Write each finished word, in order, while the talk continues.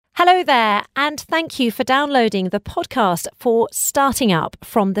Hello there, and thank you for downloading the podcast for Starting Up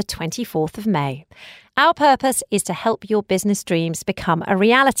from the 24th of May. Our purpose is to help your business dreams become a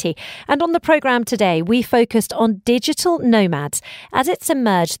reality. And on the programme today, we focused on digital nomads, as it's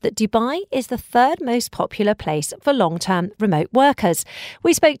emerged that Dubai is the third most popular place for long-term remote workers.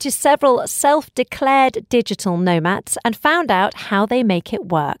 We spoke to several self-declared digital nomads and found out how they make it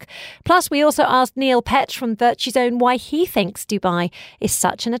work. Plus, we also asked Neil Petch from VirtueZone why he thinks Dubai is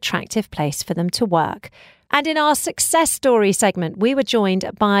such an attractive place for them to work. And in our success story segment, we were joined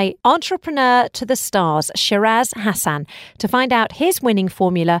by entrepreneur to the stars, Shiraz Hassan, to find out his winning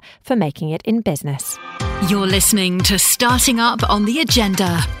formula for making it in business. You're listening to Starting Up on the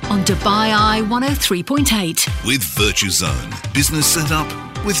Agenda on Dubai Eye 103.8. With VirtueZone, business set up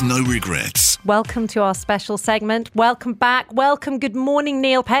with no regrets. Welcome to our special segment. Welcome back. Welcome. Good morning,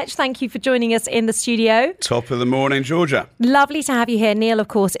 Neil Petch. Thank you for joining us in the studio. Top of the morning, Georgia. Lovely to have you here. Neil, of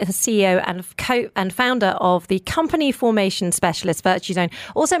course, is the CEO and founder of the company formation specialist VirtueZone.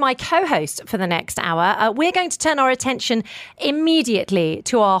 Also my co-host for the next hour. We're going to turn our attention immediately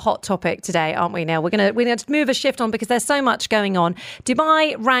to our hot topic today, aren't we, Neil? We're going to move a shift on because there's so much going on.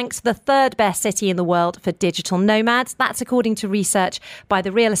 Dubai ranks the third best city in the world for digital nomads. That's according to research by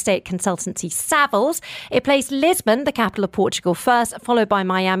the real estate consultancy Savills. It placed Lisbon, the capital of Portugal, first, followed by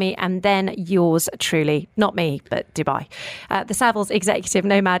Miami, and then yours truly. Not me, but Dubai. The Savills Executive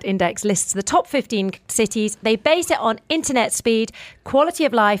Nomad Index lists the top 15 cities. They base it on internet speed, quality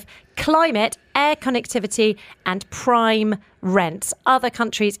of life, climate, air connectivity, and prime rents. Other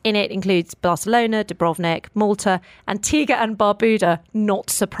countries in it includes Barcelona, Dubrovnik, Malta, Antigua and Barbuda. Not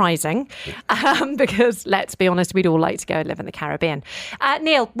surprising, because let's be honest, we'd all like to go and live in the Caribbean.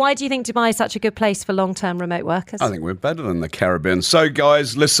 Neil, why do you think Dubai is such a good place for long-term remote workers? I think we're better than the Caribbean. So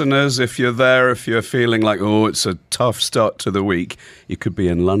guys, listeners, if you're there, if you're feeling like, it's a tough start to the week, you could be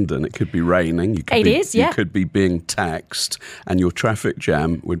in London, it could be raining, you could be being taxed, and your traffic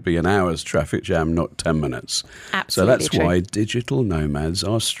jam would be an hour's traffic jam, not 10 minutes. Absolutely. So that's true. why digital nomads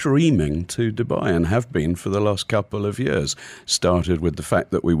are streaming to Dubai and have been for the last couple of years. Started with the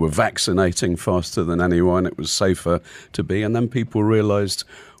fact that we were vaccinating faster than anyone, it was safer to be, and then people realised,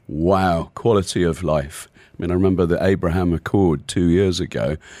 wow, quality of life. I mean, I remember the Abraham Accord 2 years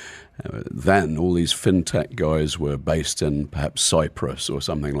ago. Then all these fintech guys were based in perhaps Cyprus or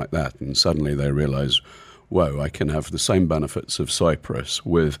something like that, and suddenly they realised, whoa, I can have the same benefits of Cyprus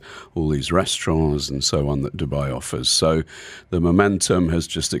with all these restaurants and so on that Dubai offers. So the momentum has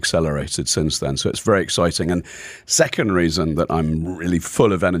just accelerated since then. So it's very exciting. And second reason that I'm really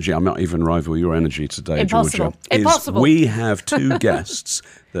full of energy, I might even rival your energy today, Georgia, is we have two guests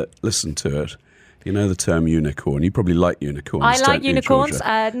that listen to it. You know the term unicorn. You probably like unicorns. I like unicorns.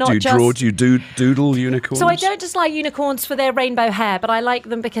 Do you doodle unicorns? So I don't just like unicorns for their rainbow hair, but I like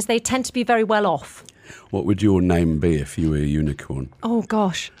them because they tend to be very well off. What would your name be if you were a unicorn? Oh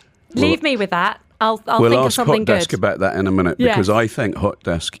gosh, leave me with that. I'll think of something good. We'll ask Hot Desk about that in a minute, because I think Hot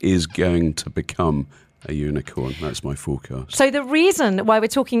Desk is going to become a unicorn. That's my forecast. So the reason why we're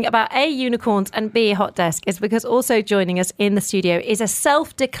talking about A, unicorns, and B, Hot Desk is because also joining us in the studio is a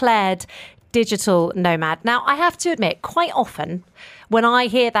self-declared digital nomad. Now, I have to admit, quite often when I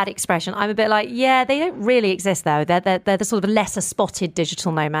hear that expression, I'm a bit like, yeah, they don't really exist, though. They're the sort of lesser spotted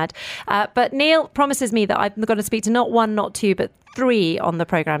digital nomad. But Neil promises me that I'm going to speak to not one, not two, but three on the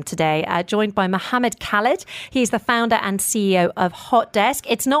programme today, joined by Mohammed Khalid. He's the founder and CEO of Hot Desk.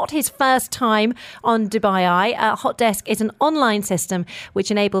 It's not his first time on Dubai Eye. Hot Desk is an online system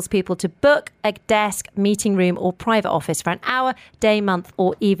which enables people to book a desk, meeting room or private office for an hour, day, month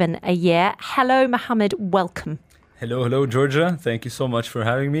or even a year. Hello, Mohammed. Welcome. Hello, Georgia. Thank you so much for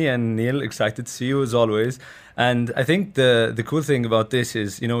having me. And Neil, excited to see you as always. And I think the cool thing about this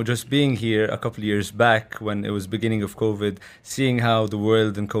is, just being here a couple of years back when it was beginning of COVID, seeing how the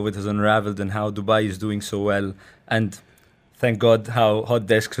world and COVID has unraveled and how Dubai is doing so well. And thank God how Hot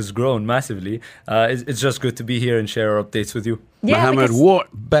Desk has grown massively. It's just good to be here and share our updates with you. Yeah, Mohammed, what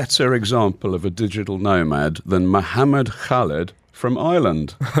better example of a digital nomad than Mohammed Khalid from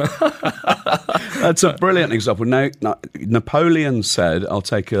Ireland? That's a brilliant example. Now, Napoleon said, I'll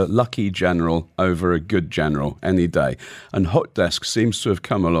take a lucky general over a good general any day. And Hot Desk seems to have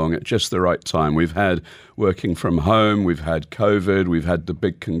come along at just the right time. We've had working from home, we've had COVID, we've had the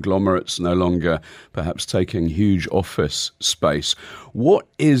big conglomerates no longer perhaps taking huge office space. What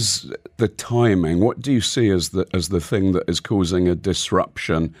is the timing? What do you see as the thing that is causing a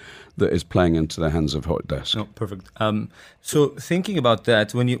disruption that is playing into the hands of Hotdesk? No, perfect. So thinking about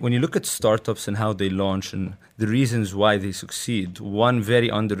that, when you look at startups and how they launch and the reasons why they succeed, one very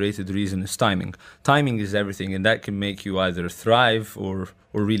underrated reason is timing. Timing is everything, and that can make you either thrive or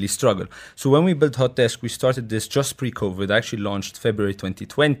really struggle. So when we built Hotdesk, we started this just pre-COVID. I actually launched February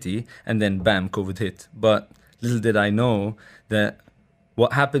 2020, and then bam, COVID hit. But little did I know that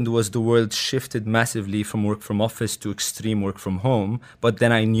what happened was the world shifted massively from work from office to extreme work from home. But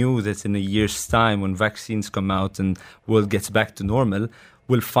then I knew that in a year's time, when vaccines come out and world gets back to normal,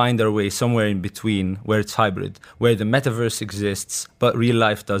 we'll find our way somewhere in between where it's hybrid, where the metaverse exists, but real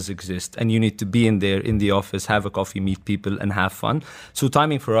life does exist. And you need to be in there in the office, have a coffee, meet people, and have fun. So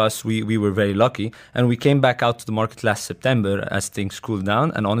timing for us, we were very lucky. And we came back out to the market last September as things cooled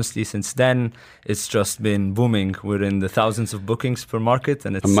down. And honestly, since then, it's just been booming. We're in the thousands of bookings per market.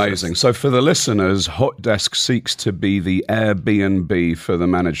 And it's amazing. So for the listeners, Hotdesk seeks to be the Airbnb for the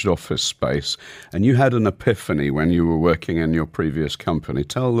managed office space. And you had an epiphany when you were working in your previous company.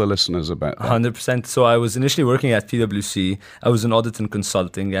 Tell the listeners about that. 100%. So I was initially working at PwC. I was in audit and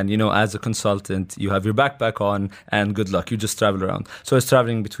consulting. And, as a consultant, you have your backpack on and good luck. You just travel around. So I was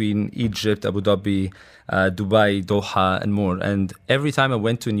traveling between Egypt, Abu Dhabi, Dubai, Doha, and more. And every time I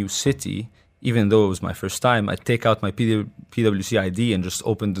went to a new city, even though it was my first time, I'd take out my PwC ID and just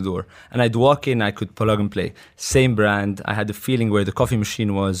open the door. And I'd walk in, I could plug and play. Same brand. I had the feeling where the coffee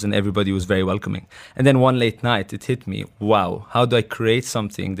machine was and everybody was very welcoming. And then one late night, it hit me, wow, how do I create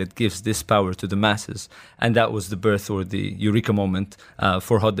something that gives this power to the masses? And that was the birth or the eureka moment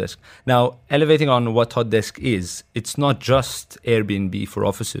for Hotdesk. Now, elevating on what Hotdesk is, it's not just Airbnb for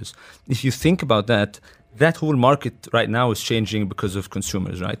offices. If you think about that whole market right now is changing because of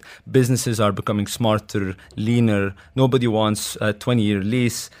consumers, right? Businesses are becoming smarter, leaner. Nobody wants a 20-year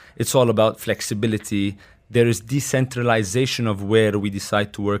lease. It's all about flexibility. There is decentralization of where we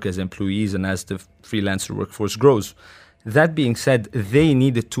decide to work as employees and as the freelancer workforce grows. That being said, they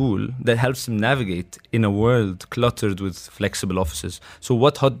need a tool that helps them navigate in a world cluttered with flexible offices. So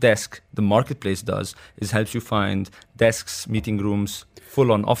what Hotdesk, the marketplace, does is helps you find desks, meeting rooms,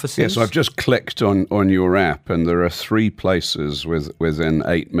 full-on offices. Yes, I've just clicked on your app, and there are 3 places within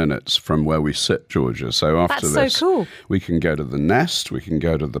 8 minutes from where we sit, Georgia. So after That's so cool. We can go to the Nest, we can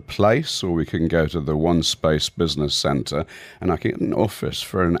go to the Place, or we can go to the One Space Business Centre, and I can get an office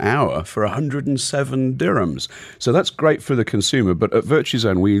for an hour for 107 dirhams. So that's great for the consumer. But at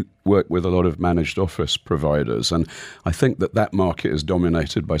VirtuZone, we work with a lot of managed office providers, and I think that market is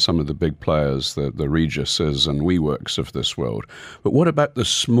dominated by some of the big players, the Regises and WeWorks of this world. But what about the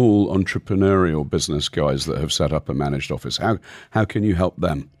small entrepreneurial business guys that have set up a managed office? How can you help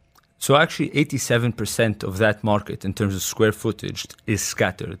them? So actually 87% of that market in terms of square footage is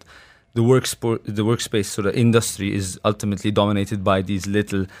scattered. The workspace sort of industry is ultimately dominated by these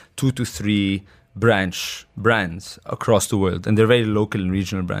little 2 to 3 brands across the world, and they're very local and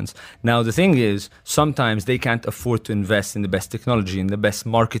regional brands. Now, the thing is, sometimes they can't afford to invest in the best technology and the best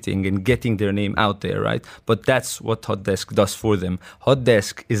marketing and getting their name out there, right? But that's what Hotdesk does for them.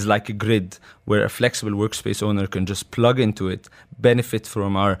 Hotdesk is like a grid where a flexible workspace owner can just plug into it, benefit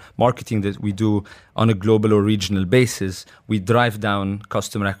from our marketing that we do on a global or regional basis. We drive down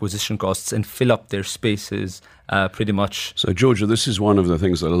customer acquisition costs and fill up their spaces pretty much. So, Georgia, this is one of the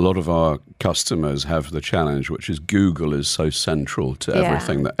things that a lot of our customers have the challenge, which is Google is so central to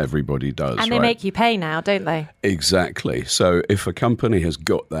everything that everybody does. And they make you pay now, don't they? Exactly. So if a company has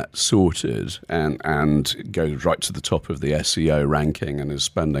got that sorted and goes right to the top of the SEO ranking and is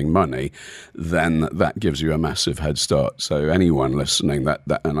spending money, then that gives you a massive head start. So anyone listening, that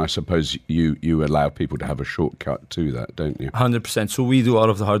and I suppose you allow people to have a shortcut to that, don't you? 100%. So we do all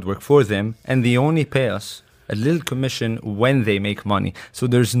of the hard work for them, and they only pay us a little commission when they make money. So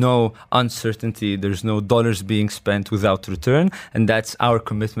there's no uncertainty, there's no dollars being spent without return, and that's our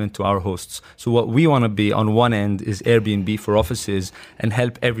commitment to our hosts. So what we want to be on one end is Airbnb for offices and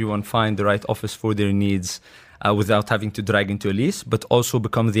help everyone find the right office for their needs without having to drag into a lease, but also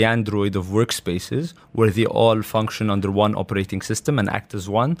become the Android of workspaces where they all function under one operating system and act as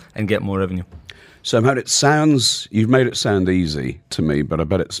one and get more revenue. So, Matt, you've made it sound easy to me, but I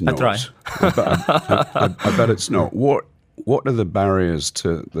bet it's not. I try. I bet it's not. What are the barriers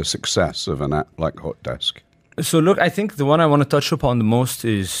to the success of an app like Hotdesk? So look, I think the one I want to touch upon the most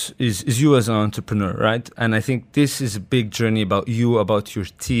is you as an entrepreneur, right? And I think this is a big journey about you, about your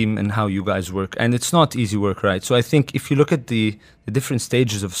team and how you guys work. And it's not easy work, right? So I think if you look at the different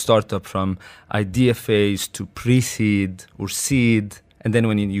stages of startup from idea phase to pre-seed or seed, and then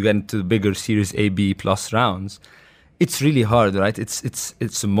when you get into the bigger Series A, B plus rounds, it's really hard, right?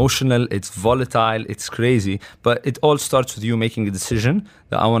 It's emotional, it's volatile, it's crazy, but it all starts with you making a decision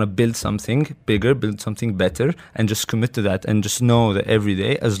that I want to build something bigger, build something better, and just commit to that, and just know that every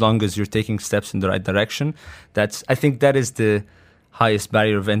day, as long as you're taking steps in the right direction, I think that is the highest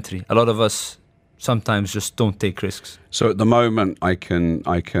barrier of entry. A lot of us sometimes just don't take risks. So at the moment, I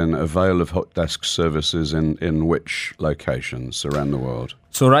can avail of Hot Desk services in which locations around the world?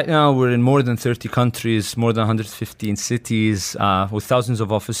 So right now we're in more than 30 countries, more than 115 cities, with thousands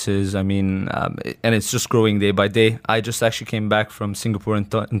of offices. I mean, and it's just growing day by day. I just actually came back from Singapore and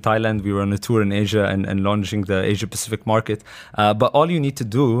Thailand. We were on a tour in Asia and launching the Asia Pacific market. But all you need to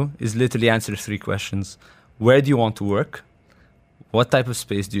do is literally answer 3 questions. Where do you want to work? What type of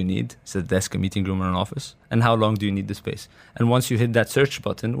space do you need? Is it a desk, a meeting room, or an office? And how long do you need the space? And once you hit that search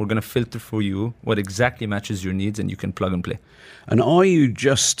button, we're going to filter for you what exactly matches your needs, and you can plug and play. And are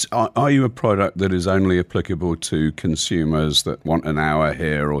you a product that is only applicable to consumers that want an hour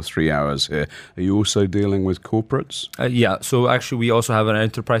here or 3 hours here? Are you also dealing with corporates? Yeah. So actually, we also have an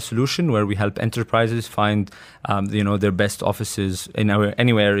enterprise solution where we help enterprises find, their best offices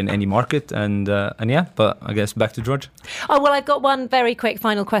anywhere in any market. And yeah. But I guess back to George. Oh well, I've got one very quick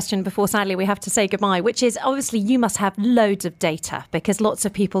final question before sadly we have to say goodbye, which is obviously you must have loads of data because lots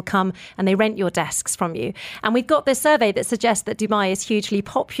of people come and they rent your desks from you. And we've got this survey that suggests that Dubai is hugely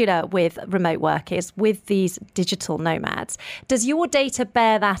popular with remote workers, with these digital nomads. Does your data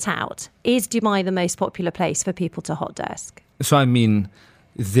bear that out? Is Dubai the most popular place for people to hot desk? So, I mean,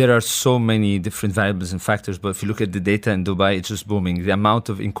 there are so many different variables and factors, but if you look at the data in Dubai, it's just booming. The amount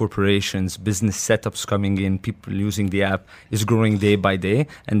of incorporations, business setups coming in, people using the app is growing day by day.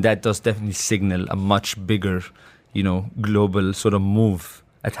 And that does definitely signal a much bigger, global sort of move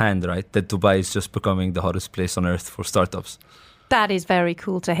at hand, right? That Dubai is just becoming the hottest place on earth for startups. That is very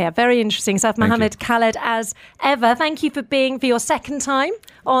cool to hear. Very interesting stuff. Mohammed Khaled, as ever, thank you for your second time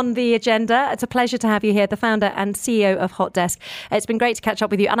on the agenda. It's a pleasure to have you here, the founder and CEO of Hot Desk. It's been great to catch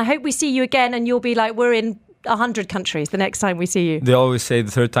up with you. And I hope we see you again and you'll be like, we're in 100 countries the next time we see you. They always say the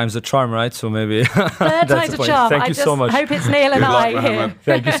third time's the charm, right? So maybe third time's the charm. Thank you so much. I hope it's Neil and I here.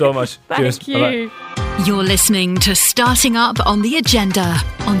 Thank you so much. Thank you. Bye-bye. You're listening to Starting Up on the Agenda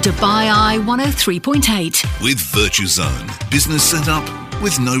on Dubai Eye 103.8. With Virtue Zone. Business set up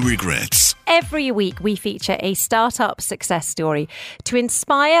with no regrets. Every week we feature a startup success story to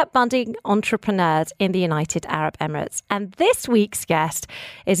inspire budding entrepreneurs in the United Arab Emirates. And this week's guest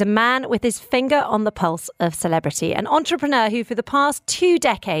is a man with his finger on the pulse of celebrity, an entrepreneur who for the past 2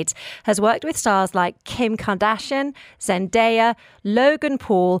 decades has worked with stars like Kim Kardashian, Zendaya, Logan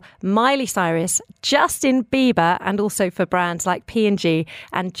Paul, Miley Cyrus, Justin Bieber, and also for brands like P&G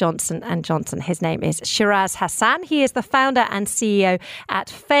and Johnson & Johnson. His name is Shiraz Hassan. He is the founder and CEO at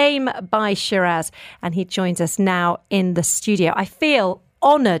Fame by Shiraz, and he joins us now in the studio. I feel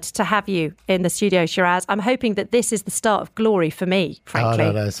honoured to have you in the studio, Shiraz. I'm hoping that this is the start of glory for me,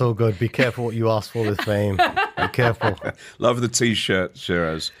 frankly. No, it's all good. Be careful what you ask for with Fame. Be careful. Love the T-shirt,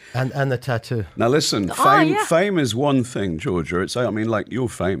 Shiraz. And the tattoo. Now listen, fame is one thing, Georgia. You're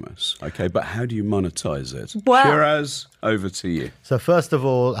famous, okay, but how do you monetize it? Well, Shiraz, over to you. So first of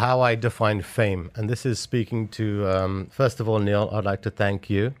all, how I define fame, and this is speaking to, first of all, Neil, I'd like to thank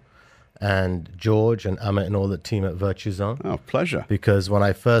you and George and Amit and all the team at Virtue Zone. Oh, pleasure. Because when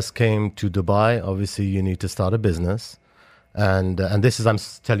I first came to Dubai, obviously you need to start a business. And this is, I'm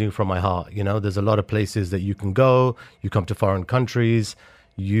telling you from my heart, there's a lot of places that you can go. You come to foreign countries.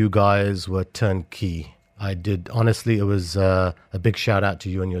 You guys were turnkey. Honestly, it was a big shout out to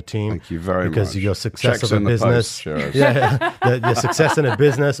you and your team. Thank you very much. Because your success Checks of a business. Post, your success in a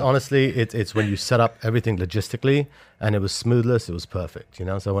business, honestly, it's when you set up everything logistically and it was smoothless, it was perfect,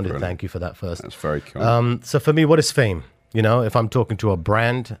 So I wanted to thank you for that first. That's very cool. So for me, what is fame? If I'm talking to a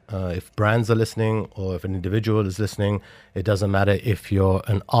brand, if brands are listening or if an individual is listening, it doesn't matter if you're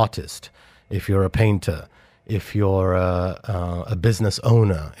an artist, if you're a painter, if you're a business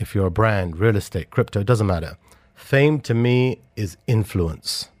owner, if you're a brand, real estate, crypto, it doesn't matter. Fame to me is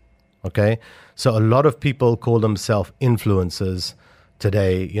influence, okay? So a lot of people call themselves influencers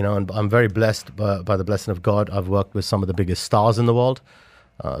today, and I'm very blessed by the blessing of God. I've worked with some of the biggest stars in the world,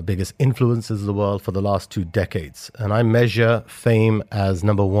 biggest influencers in the world for the last 2 decades. And I measure fame as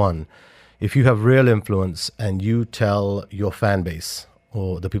number 1. If you have real influence and you tell your fan base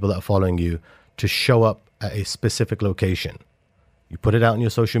or the people that are following you to show up at a specific location. You put it out on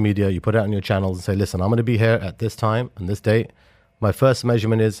your social media, you put it out on your channels and say, listen, I'm going to be here at this time and this date. My first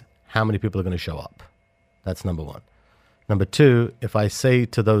measurement is how many people are going to show up. That's number 1. Number 2, if I say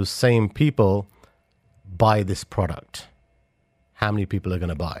to those same people, buy this product, how many people are going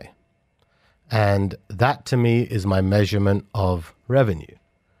to buy? And that to me is my measurement of revenue.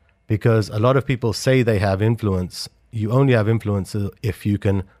 Because a lot of people say they have influence. You only have influence if you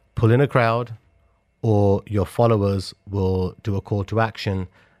can pull in a crowd, or your followers will do a call to action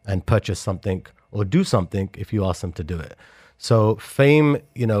and purchase something or do something if you ask them to do it. So fame,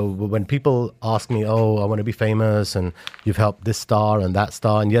 when people ask me, oh, I want to be famous and you've helped this star and that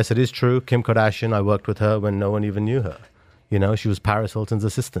star. And yes, it is true. Kim Kardashian, I worked with her when no one even knew her. She was Paris Hilton's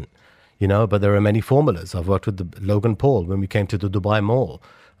assistant, but there are many formulas. I've worked with Logan Paul when we came to the Dubai Mall.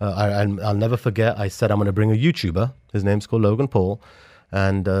 I'll never forget, I said, I'm going to bring a YouTuber. His name's called Logan Paul.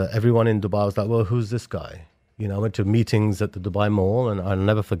 And everyone in Dubai was like, well, who's this guy? I went to meetings at the Dubai Mall, and I'll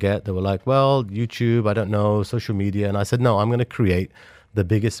never forget, they were like, well, YouTube, I don't know, social media. And I said, no, I'm going to create the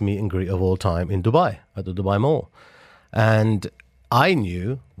biggest meet and greet of all time in Dubai, at the Dubai Mall. And I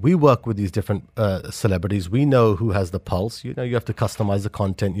knew, we work with these different celebrities. We know who has the pulse. You have to customize the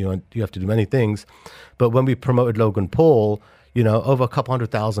content. You have to do many things. But when we promoted Logan Paul, over a couple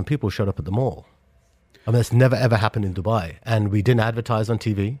 100,000 people showed up at the mall. I mean, that's never, ever happened in Dubai. And we didn't advertise on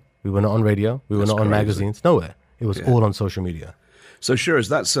TV. We were not on radio. We were not on magazines. Nowhere. It was all on social media. So, Shiraz,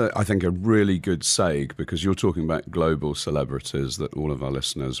 that's, I think, a really good segue, because you're talking about global celebrities that all of our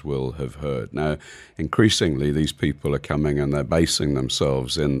listeners will have heard. Now, increasingly, these people are coming and they're basing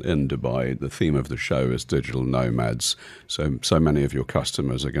themselves in Dubai. The theme of the show is digital nomads. So many of your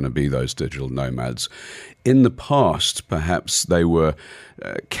customers are going to be those digital nomads. In the past, perhaps they were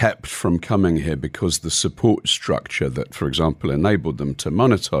kept from coming here because the support structure that, for example, enabled them to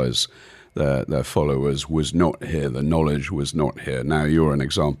monetize their followers was not here. The knowledge was not here. Now you're an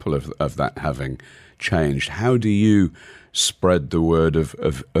example of that having changed. How do you spread the word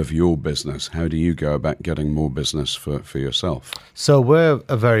of your business? How do you go about getting more business for yourself? So we're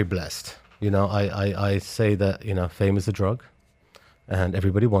very blessed. I say that, fame is a drug and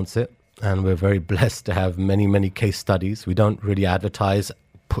everybody wants it. And we're very blessed to have many, many case studies. We don't really advertise,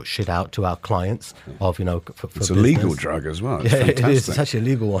 push it out to our clients of, for it's business. A legal drug as well. It's it is. It's actually a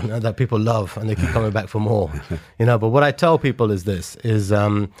legal one that people love, and they keep coming back for more. But what I tell people is this, is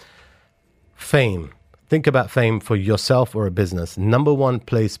fame. Think about fame for yourself or a business. Number one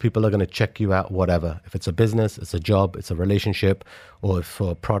place people are going to check you out, whatever. If it's a business, it's a job, it's a relationship, or if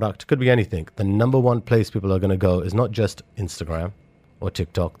for a product, it could be anything. The number one place people are going to go is not just Instagram or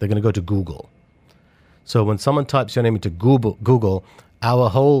TikTok. They're going to go to Google. So when someone types your name into Google, our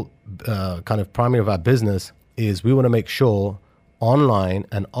whole kind of primary of our business is we want to make sure online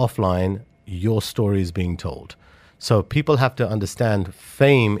and offline your story is being told. So people have to understand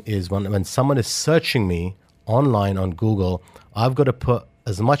fame is when someone is searching me online on Google, I've got to put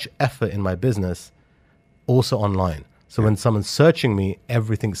as much effort in my business also online. So when someone's searching me,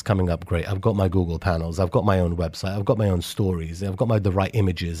 everything's coming up great. I've got my Google panels. I've got my own website. I've got my own stories. I've got the right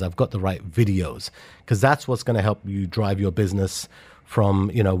images. I've got the right videos, because that's what's going to help you drive your business from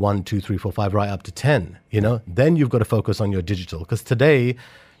 1, 2, 3, 4, 5 right up to 10. Then you've got to focus on your digital, because today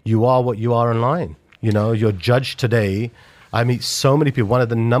you are what you are online. You're judged today. I meet so many people. One of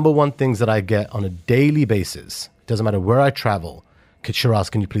the number one things that I get on a daily basis, doesn't matter where I travel, Shiraz,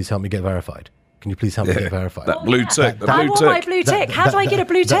 can you please help me get verified? Can you please help me get verified? That blue tick. I want my blue tick. How do I get a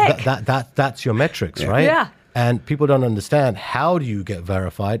blue tick? That's your metrics, right? Yeah. And people don't understand how do you get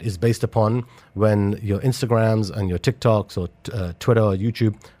verified is based upon when your Instagrams and your TikToks or Twitter or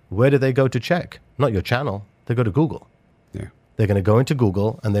YouTube, where do they go to check? Not your channel. They go to Google. Yeah. They're going to go into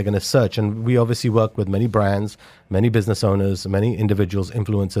Google and they're going to search. And we obviously work with many brands, many business owners, many individuals,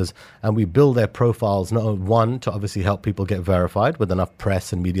 influencers, and we build their profiles, not one, to obviously help people get verified with enough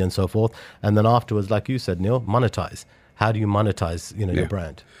press and media and so forth. And then afterwards, like you said, Neil, monetize. How do you monetize, your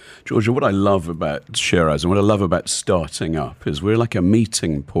brand? Georgia, what I love about Shiraz and what I love about starting up is we're like a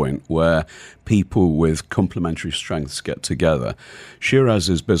meeting point where people with complementary strengths get together.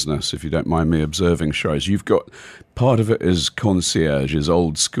 Shiraz's business, if you don't mind me observing, Shiraz, you've got part of it is concierge, is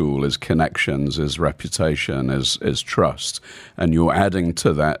old school, is connections, is reputation, is trust, and you're adding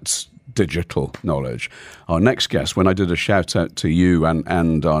to that digital knowledge. Our next guest, when I did a shout out to you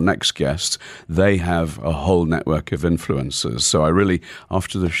and our next guest, they have a whole network of influencers. So I really,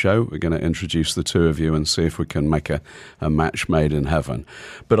 after the show, we're going to introduce the two of you and see if we can make a match made in heaven.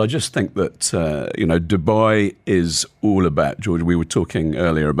 But I just think that, Dubai is all about, George, we were talking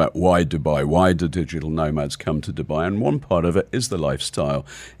earlier about why Dubai, why do digital nomads come to Dubai? And one part of it is the lifestyle.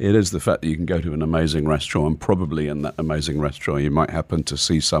 It is the fact that you can go to an amazing restaurant, and probably in that amazing restaurant you might happen to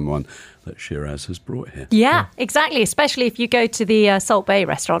see someone that Shiraz has brought here. Yeah, exactly. Especially if you go to the Salt Bay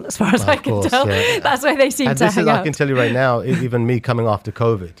restaurant, as far as I can tell. Yeah. That's where they seem to hang out. I can tell you right now, even me coming after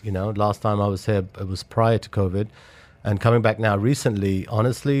COVID, last time I was here, it was prior to COVID. And coming back now recently,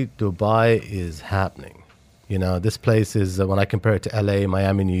 honestly, Dubai is happening. You know, this place is, when I compare it to LA,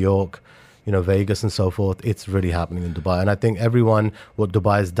 Miami, New York, you know, Vegas and so forth, it's really happening in Dubai. And I think what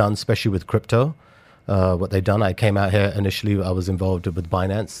Dubai has done, especially with crypto, what they've done, I came out here initially, I was involved with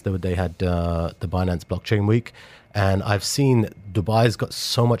Binance. They had the Binance Blockchain Week. And I've seen Dubai's got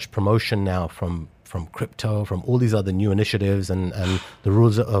so much promotion now from crypto, from all these other new initiatives, and the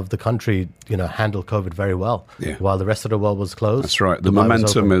rules of the country, you know, handled COVID very well. Yeah. While the rest of the world was closed. That's right. The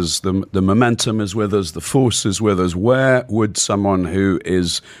Dubai momentum is with us. The force is with us. Where would someone who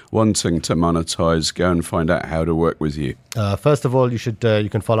is wanting to monetize go and find out how to work with you? First of all, you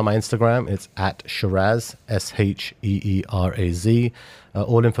can follow my Instagram. It's at Sheeraz, SHEERAZ.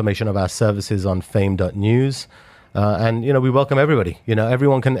 All information of our services on fame.news. And, you know, we welcome everybody. You know,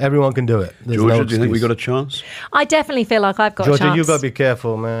 everyone can do it. There's Georgia, no do you think we excuse. got a chance? I definitely feel like I've got a Georgia, chance. you've got to be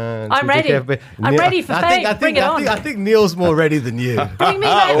careful, man. I'm ready. I'm ready for fame. Bring it on. I think Neil's more ready than you. Bring me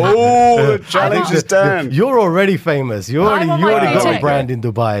back. Oh, the challenge is down. You're already famous. You already I'm on my got way a brand in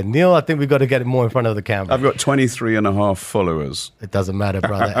Dubai. Neil, I think we've got to get more in front of the camera. I've got 23 and a half followers. It doesn't matter,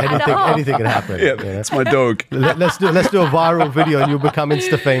 brother. Anything can happen. Yeah, you know? that's my dog. Let's do a viral video and you'll become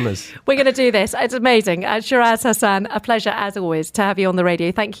Insta famous. We're going to do this. It's amazing. Sheeraz Hassan, a pleasure as always to have you on the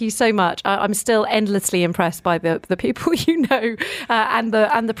radio. Thank you so much. I'm still endlessly impressed by the people you know and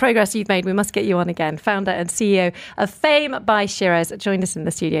the progress you've made. We must get you on again. Founder and CEO of Fame by Sheeraz joined us in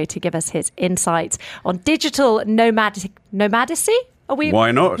the studio to give us his insights on digital nomadacy.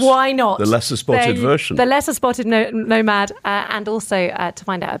 Why not? Why not? The lesser spotted version. The lesser spotted nomad, and also to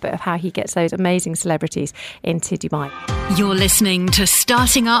find out a bit of how he gets those amazing celebrities into Dubai. You're listening to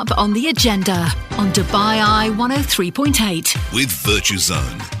Starting Up on the Agenda on Dubai Eye 103.8. With Virtue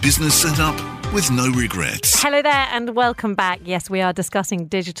Zone. Business set up with no regrets. Hello there and welcome back. Yes, we are discussing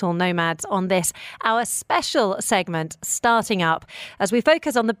digital nomads on this, our special segment, Starting Up, as we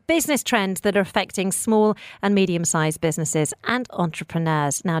focus on the business trends that are affecting small and medium-sized businesses and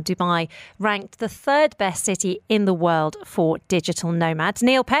entrepreneurs. Now, Dubai ranked the third best city in the world for digital nomads.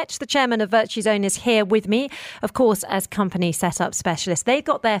 Neil Petch, the chairman of Virtue Zone, is here with me, of course, as company setup specialist. They've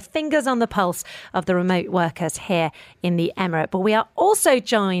got their fingers on the pulse of the remote workers here in the Emirate. But we are also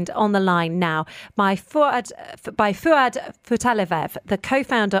joined on the line now by Fouad Futalevev, the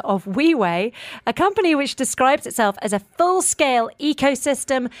co-founder of WeWay, a company which describes itself as a full-scale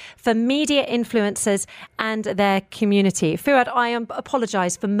ecosystem for media influencers and their community. Fouad, I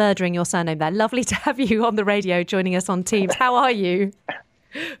apologise for murdering your surname there. Lovely to have you on the radio joining us on Teams. How are you?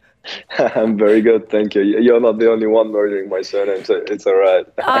 I'm very good, thank you. You're not the only one murdering my surname, so it's all right.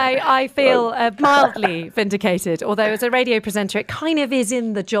 I feel mildly vindicated, although as a radio presenter, it kind of is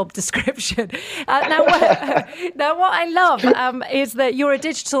in the job description. Now, what I love is that you're a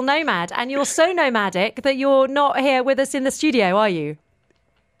digital nomad, and you're so nomadic that you're not here with us in the studio, are you?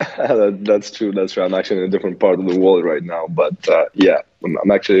 That's true. I'm actually in a different part of the world right now, but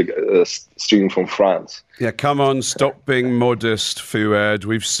I'm actually streaming from France. Yeah, come on, stop being modest, Fouad.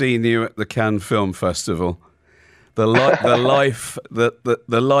 We've seen you at the Cannes Film Festival. The life of the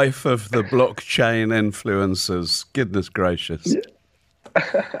blockchain influencers. Goodness gracious.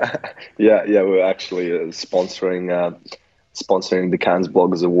 Yeah, we're actually sponsoring the Cannes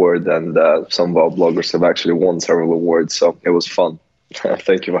Bloggers Award, and some of our bloggers have actually won several awards, so it was fun.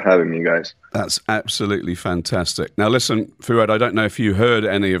 Thank you for having me, guys. That's absolutely fantastic. Now, listen, Fouad, I don't know if you heard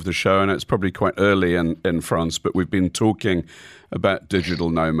any of the show, and it's probably quite early in France, but we've been talking about digital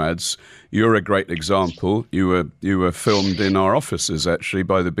nomads. You're a great example. You were filmed in our offices, actually,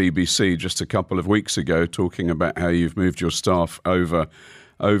 by the BBC just a couple of weeks ago, talking about how you've moved your staff over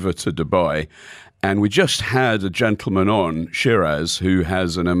to Dubai. And we just had a gentleman on, Sheeraz, who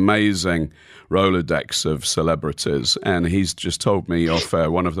has an amazing Rolodex of celebrities. And he's just told me off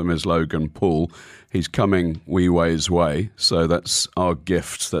air, one of them is Logan Paul. He's coming WeWay's way. So that's our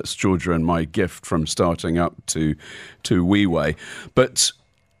gift. That's Georgia and my gift from starting up to WeWay. But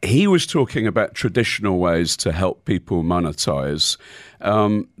he was talking about traditional ways to help people monetize.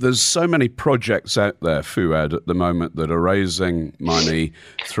 There's so many projects out there, Fouad, at the moment that are raising money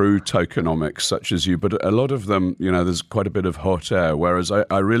through tokenomics, such as you. But a lot of them, there's quite a bit of hot air, whereas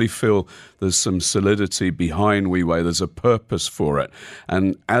I really feel there's some solidity behind WeWay. There's a purpose for it.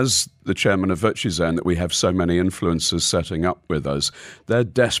 And as the chairman of Virtue Zone, that we have so many influencers setting up with us, they're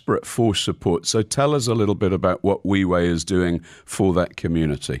desperate for support. So tell us a little bit about what WeWay is doing for that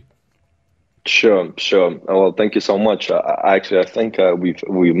community. Sure, sure. Well, thank you so much. I think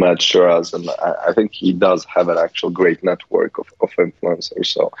we've met Shiraz, and I think he does have an actual great network of influencers.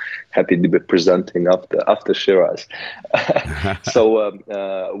 So happy to be presenting after Shiraz. So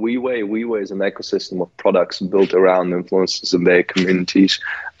WeWay is an ecosystem of products built around influencers and their communities.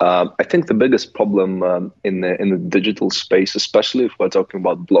 I think the biggest problem in the digital space, especially if we're talking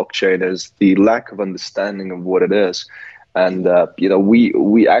about blockchain, is the lack of understanding of what it is. And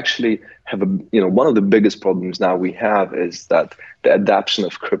we actually have one of the biggest problems now we have is that the adoption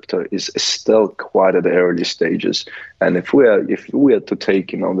of crypto is still quite at the early stages. And if we are to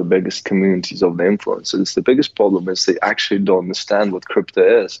take the biggest communities of the influencers, the biggest problem is they actually don't understand what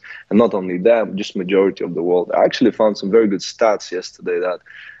crypto is. And not only that, just majority of the world. I actually found some very good stats yesterday that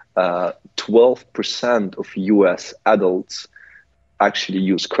 12% of US adults actually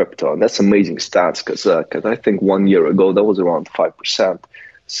use crypto, and that's amazing stats because I think 1 year ago that was around 5%.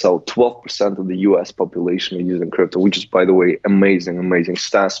 So 12% of the U.S. population are using crypto, which is, by the way, amazing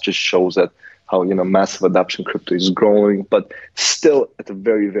stats. Just shows that how massive adoption crypto is growing, but still at the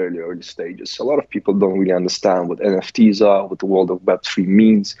very, very early stages. So a lot of people don't really understand what NFTs are, what the world of Web3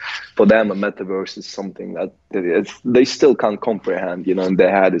 means. For them, a metaverse is something that they still can't comprehend. In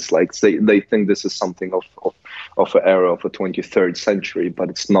their head, it's like they think this is something of an era of the 23rd century, but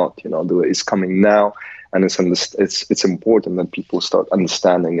it's not. It's coming now, and it's important that people start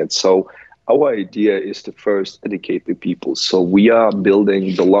understanding it. So our idea is to first educate the people. So we are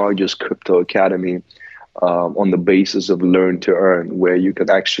building the largest crypto academy on the basis of Learn to Earn, where you can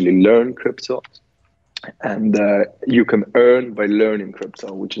actually learn crypto, and you can earn by learning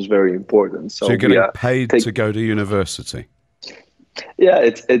crypto, which is very important. So you're getting paid to go to university. Yeah,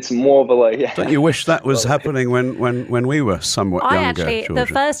 it's more of a like. Yeah. Don't you wish that was happening when we were somewhat younger? Actually, Georgia? The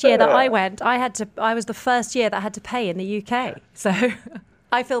first year that I went, I was the first year that had to pay in the UK. So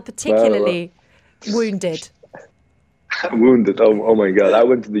I feel particularly wounded. Wounded. Oh my God! I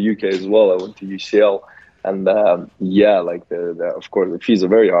went to the UK as well. I went to UCL, and like of course the fees are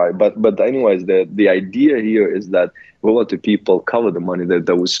very high. But anyways, the idea here is that we want the people cover the money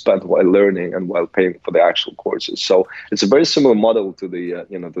that was spent while learning and while paying for the actual courses. So it's a very similar model to the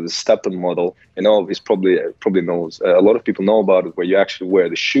to the STEPN model. It's probably knows a lot of people know about it, where you actually wear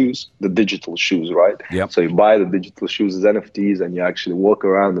the shoes, the digital shoes, right? Yep. So you buy the digital shoes as NFTs, and you actually walk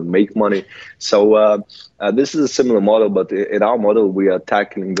around and make money. So this is a similar model, but in our model, we are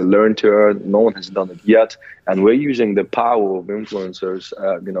tackling the Learn to Earn. No one has done it yet, and we're using the power of influencers.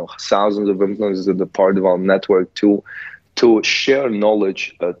 Thousands of influencers that are part of our network to share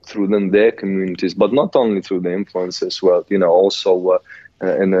knowledge through their communities, but not only through the influencers. Well, also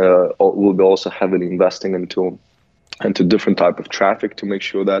we'll be also heavily investing into different type of traffic to make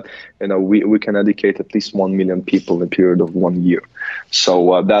sure that we can educate at least 1 million people in a period of 1 year.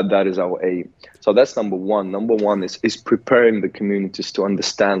 So that is our aim. So that's number one. Number one is preparing the communities to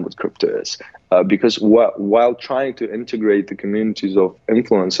understand what crypto is. Because while trying to integrate the communities of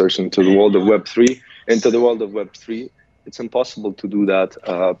influencers into the world of Web3, it's impossible to do that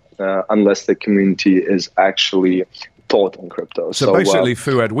unless the community is actually taught on crypto. So basically,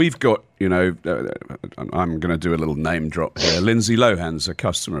 Fouad, we've got, I'm going to do a little name drop here. Lindsay Lohan's a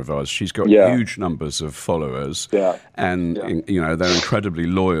customer of ours. She's got huge numbers of followers, and they're incredibly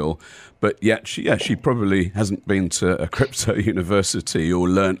loyal. But yet, she probably hasn't been to a crypto university or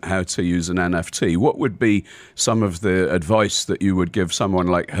learnt how to use an NFT. What would be some of the advice that you would give someone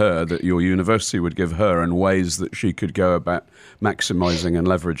like her, that your university would give her, and ways that she could go about maximizing and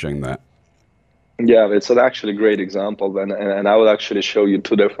leveraging that? Yeah, it's actually a great example, and I will actually show you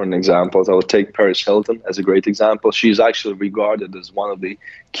two different examples. I will take Paris Hilton as a great example. She's actually regarded as one of the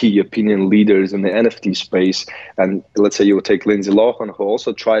key opinion leaders in the NFT space. And let's say you would take Lindsay Lohan, who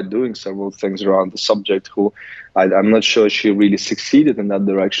also tried doing several things around the subject, who I'm not sure she really succeeded in that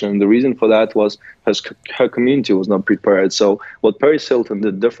direction. And the reason for that was her community was not prepared. So what Paris Hilton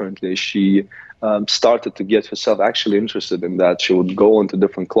did differently, she started to get herself actually interested in that. She would go into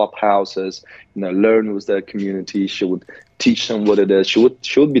different clubhouses, learn with their community. She would teach them what it is. She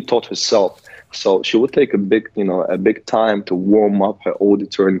would be taught herself. So she would take a big time to warm up her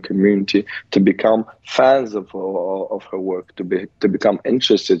auditor and community, to become fans of her work, to become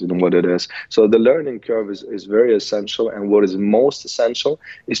interested in what it is. So the learning curve is very essential, and what is most essential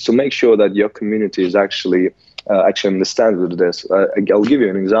is to make sure that your community is actually understand what it is. I'll give you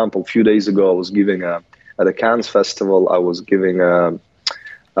an example. A few days ago, I was giving at the Cannes Festival. I was giving a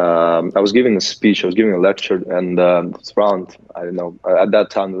speech. I was giving a lecture, and it's around, I don't know, at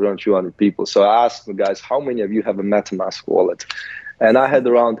that time around 200 people. So I asked the guys, how many of you have a MetaMask wallet? And I had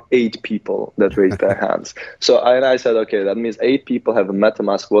around 8 people that raised their hands. So I said, okay, that means 8 people have a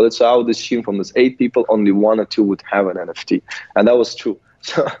MetaMask wallet. So I would assume from those 8 people, only 1 or 2 would have an NFT. And that was true.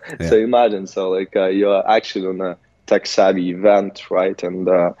 So imagine, you're actually on a tech-savvy event, right? And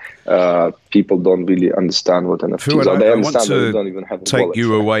people don't really understand what NFTs are. They understand that they don't even have a take wallet,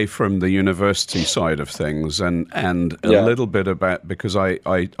 you right? away from the university side of things and a little bit about, because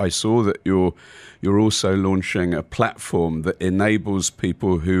I saw that you're also launching a platform that enables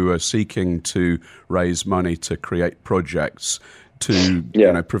people who are seeking to raise money to create projects to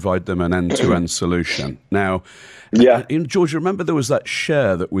provide them an end-to-end solution. Now, George, remember there was that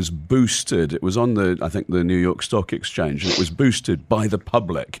share that was boosted. It was on I think the New York Stock Exchange, and it was boosted by the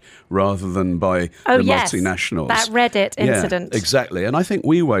public rather than by the multinationals. That Reddit incident. Yeah, exactly. And I think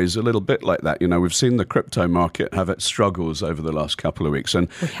WeWay is a little bit like that. We've seen the crypto market have its struggles over the last couple of weeks, and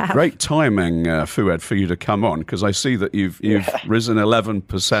great timing, Fouad, for you to come on, because I see that you've risen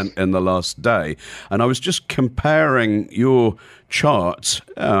 11% in the last day, and I was just comparing your chart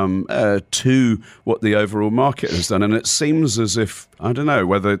to what the overall market has done, and it seems as if, I don't know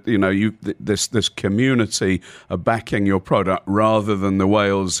whether this community are backing your product rather than the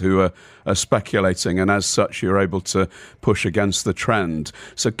whales who are speculating, and as such you're able to push against the trend.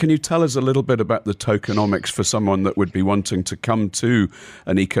 So can you tell us a little bit about the tokenomics for someone that would be wanting to come to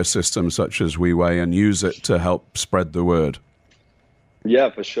an ecosystem such as WeWay and use it to help spread the word?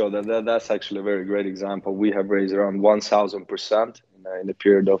 Yeah, for sure. That's actually a very great example. We have raised around 1,000% in a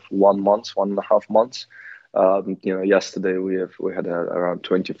period of 1.5 months. Yesterday we had around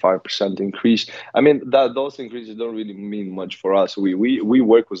 25% increase. I mean, those increases don't really mean much for us. We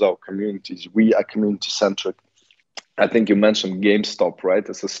work with our communities. We are community centric. I think you mentioned GameStop, right?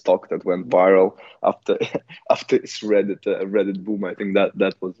 It's a stock that went viral after its Reddit boom. I think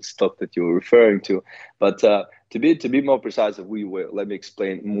that was the stock that you were referring to. But to be more precise of WeWay, let me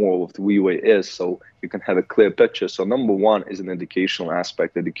explain more what WeWay is, so you can have a clear picture. So number 1 is an educational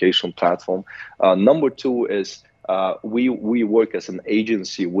aspect, educational platform. Number 2 is we work as an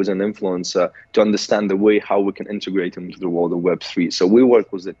agency with an influencer to understand the way how we can integrate them into the world of Web3. So we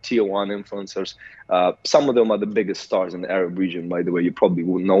work with the tier 1 influencers. Some of them are the biggest stars in the Arab region, by the way. You probably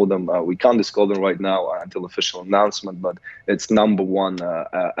will know them. We can't disclose them right now until official announcement, but it's number 1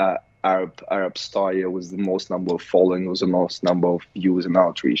 Arab star here with the most number of following, with the most number of views and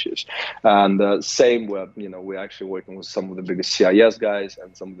outreaches. And same with, we're actually working with some of the biggest CIS guys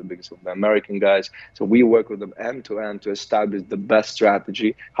and some of the biggest American guys. So we work with them end to end to establish the best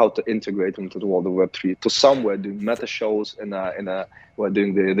strategy, how to integrate them to the world of Web3. To some, we're doing meta shows we're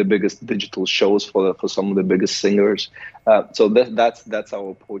doing the biggest digital shows for some of the biggest singers. So that's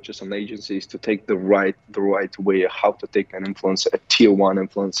our approach as an agency, is to take the right way how to take an influencer, a tier 1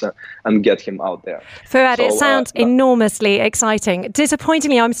 influencer, and get him out there. Fouad, it sounds enormously exciting.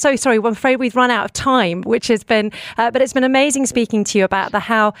 Disappointingly, I'm so sorry. I'm afraid we've run out of time, which has been, but it's been amazing speaking to you about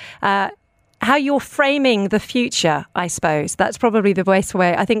how you're framing the future, I suppose. That's probably the best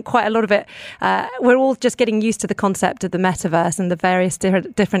way. I think quite a lot of it, we're all just getting used to the concept of the metaverse and the various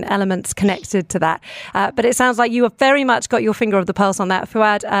different elements connected to that. But it sounds like you have very much got your finger of the pulse on that.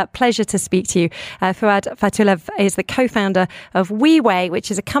 Fouad, pleasure to speak to you. Fouad Fatoulev is the co-founder of WeWay,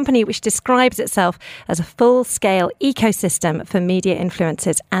 which is a company which describes itself as a full-scale ecosystem for media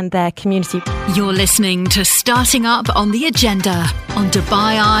influencers and their community. You're listening to Starting Up on the Agenda on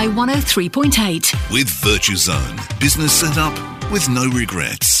Dubai Eye 103.8. With Virtue Zone, business set up with no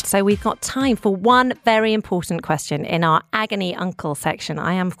regrets. So we've got time for one very important question in our Agony Uncle section.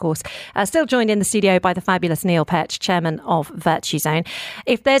 I am, of course, still joined in the studio by the fabulous Neil Petch, chairman of Virtue Zone.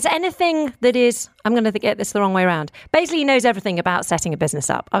 If there's anything that is, I'm going to get this the wrong way around, basically he knows everything about setting a business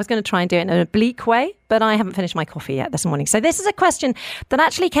up. I was going to try and do it in an oblique way, but I haven't finished my coffee yet this morning. So this is a question that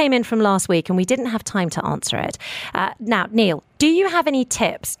actually came in from last week and we didn't have time to answer it. Now, Neil, do you have any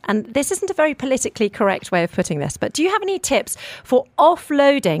tips? And this isn't a very politically correct way of putting this, but do you have any tips for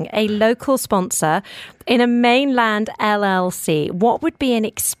offloading a local sponsor in a mainland LLC? What would be an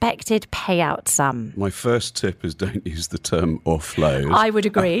expected payout sum? My first tip is don't use the term offload. I would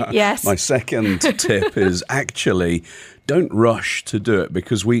agree, yes. My second tip is actually don't rush to do it,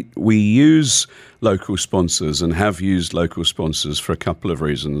 because we use local sponsors and have used local sponsors for a couple of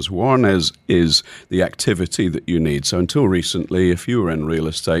reasons. One is the activity that you need. So until recently, if you were in real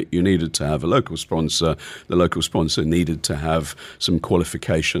estate, you needed to have a local sponsor. The local sponsor needed to have some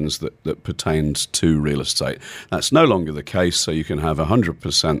qualifications that pertained to real estate. That's no longer the case, so you can have 100%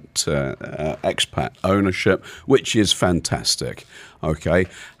 expat ownership, which is fantastic. Okay.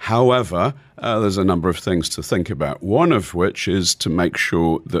 However, there's a number of things to think about. One of which is to make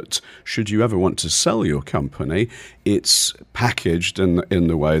sure that should you ever want to sell your company, it's packaged in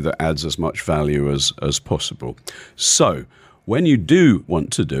the way that adds as much value as possible. So when you do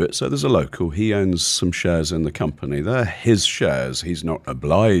want to do it, so there's a local, he owns some shares in the company. They're his shares. He's not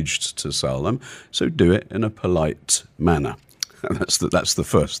obliged to sell them. So do it in a polite manner. That's the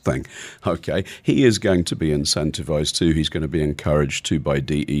first thing. Okay. He is going to be incentivized to. He's going to be encouraged to by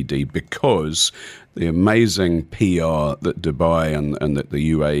DED because the amazing PR that Dubai and that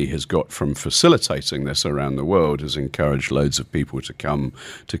the UAE has got from facilitating this around the world has encouraged loads of people to come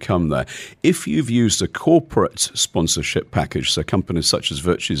there. If you've used a corporate sponsorship package, so companies such as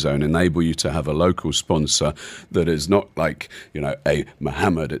VirtueZone enable you to have a local sponsor that is not like, a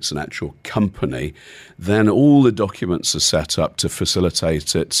Mohammed, it's an actual company, then all the documents are set up to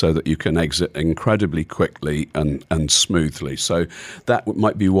facilitate it so that you can exit incredibly quickly and smoothly. So that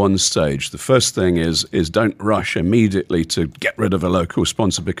might be one stage. The first thing is don't rush immediately to get rid of a local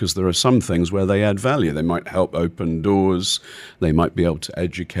sponsor because there are some things where they add value. They might help open doors, they might be able to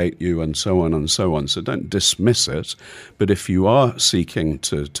educate you and so on and so on. So don't dismiss it. But if you are seeking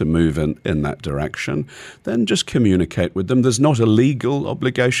to move in that direction, then just communicate with them. There's not a legal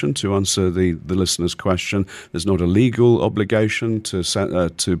obligation, to answer the listener's question. There's not a legal obligation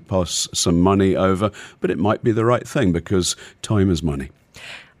to pass some money over, but it might be the right thing because time is money.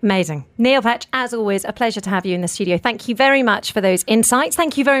 Amazing. Neil Petch, as always, a pleasure to have you in the studio. Thank you very much for those insights.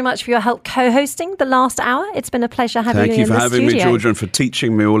 Thank you very much for your help co-hosting the last hour. It's been a pleasure having you in the studio. Thank you for having me, Georgia, and for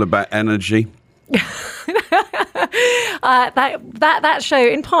teaching me all about energy. That show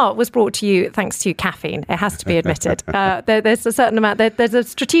in part was brought to you thanks to caffeine. It has to be admitted. There's a certain amount. There's a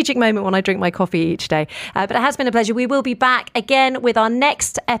strategic moment when I drink my coffee each day. But it has been a pleasure. We will be back again with our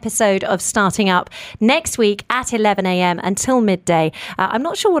next episode of Starting Up next week at 11 a.m. until midday. I'm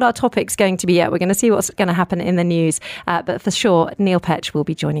not sure what our topic's going to be yet. We're going to see what's going to happen in the news. But for sure, Neil Petch will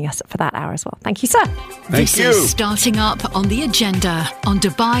be joining us for that hour as well. Thank you, sir. This is Starting Up on the Agenda on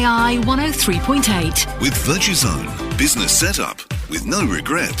Dubai Eye 103.8. With VirtueZone, business setup with no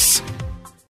regrets.